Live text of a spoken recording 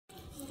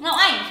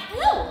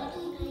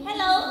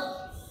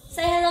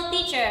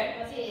teacher.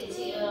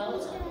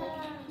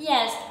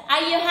 Yes.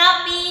 Are you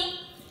happy?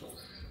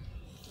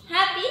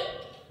 Happy?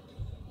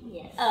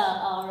 Yes.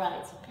 All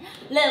right.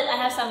 Look, I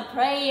have some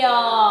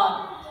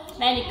crayon.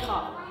 Many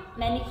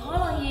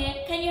color here.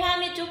 Can you help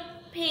me to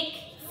pick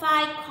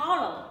 5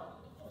 color?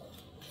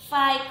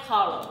 5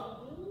 color.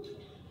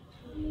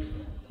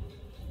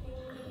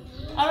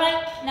 All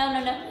right. No.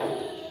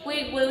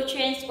 We will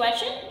change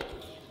question.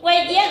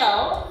 Wait,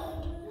 yellow.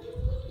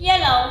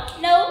 Yellow.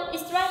 No,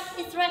 it's red.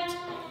 It's red.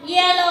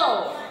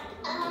 Yellow.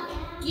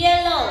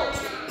 Yellow.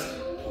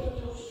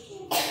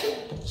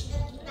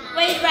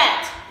 Wait,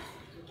 red.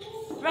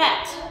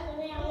 Red.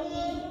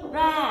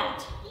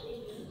 Red.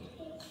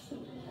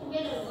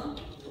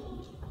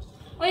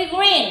 Wait,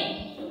 green.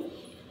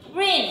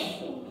 Green.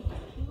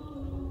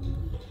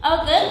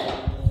 Oh, good.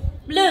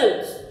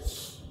 Blue.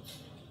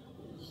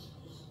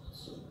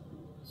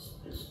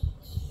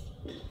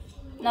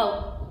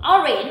 No,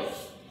 orange.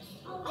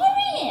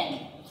 Orange.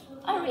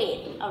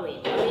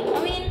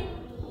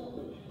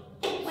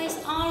 Where's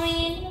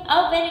orange?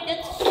 Oh, very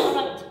good. All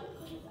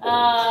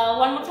right.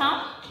 One more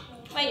time.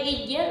 Wait,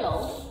 it's yellow.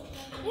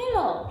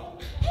 Yellow.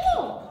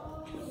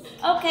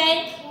 Okay.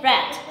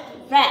 Red.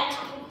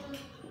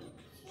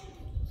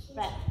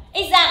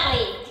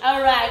 Exactly.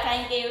 All right.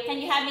 Thank you. Can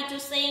you help me to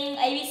sing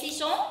ABC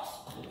song?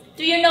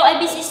 Do you know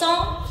ABC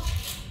song?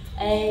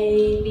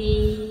 A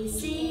B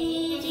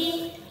C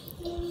D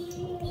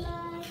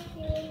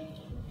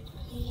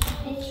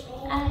H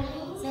I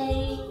J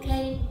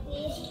K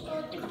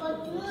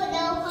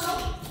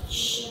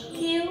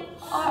Q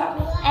R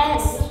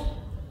S.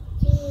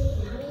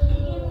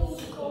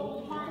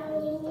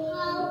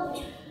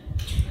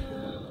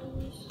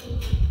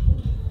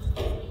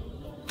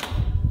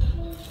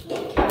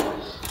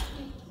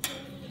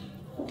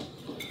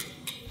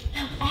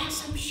 Now add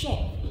some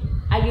shape.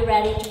 Are you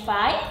ready to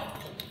fight?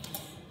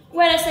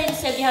 When I say the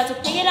shape, you have to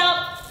pick it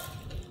up.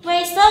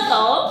 Wait,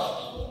 circle.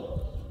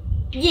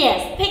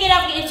 Yes, pick it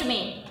up, give it to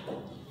me.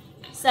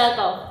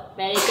 Circle.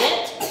 Very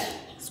good.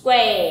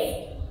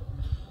 Square.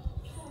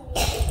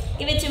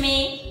 Give it to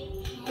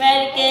me.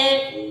 Very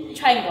good.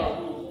 Triangle.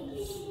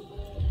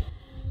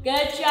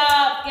 Good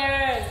job,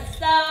 girls.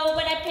 So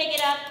when I pick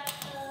it up,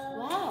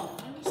 wow,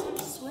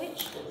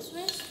 switch.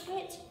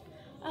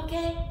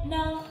 Okay,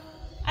 no.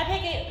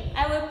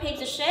 I will pick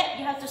the shape.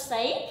 You have to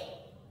say.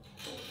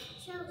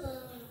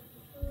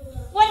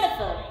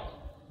 Wonderful.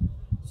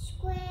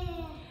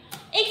 Square.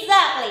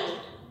 Exactly.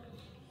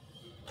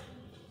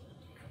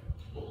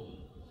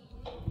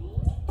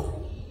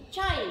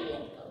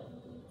 Triangle.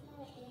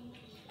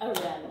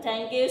 Alright,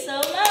 thank you so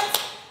much.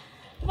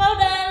 Well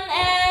done.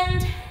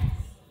 And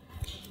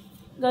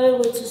go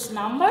with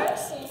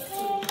numbers.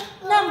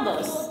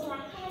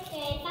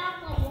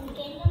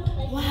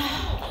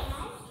 Wow.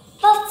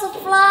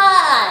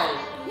 Butterfly.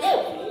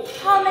 Look,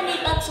 how many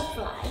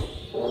butterflies?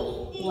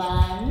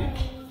 1.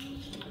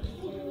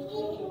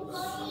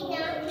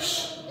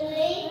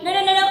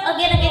 No.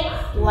 Again.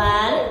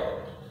 1.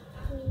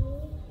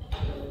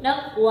 No.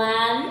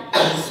 1,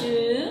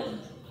 2.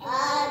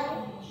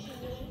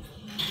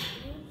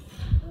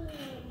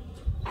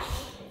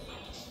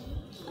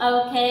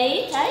 Okay,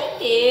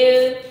 thank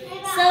you.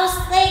 So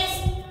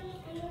 6.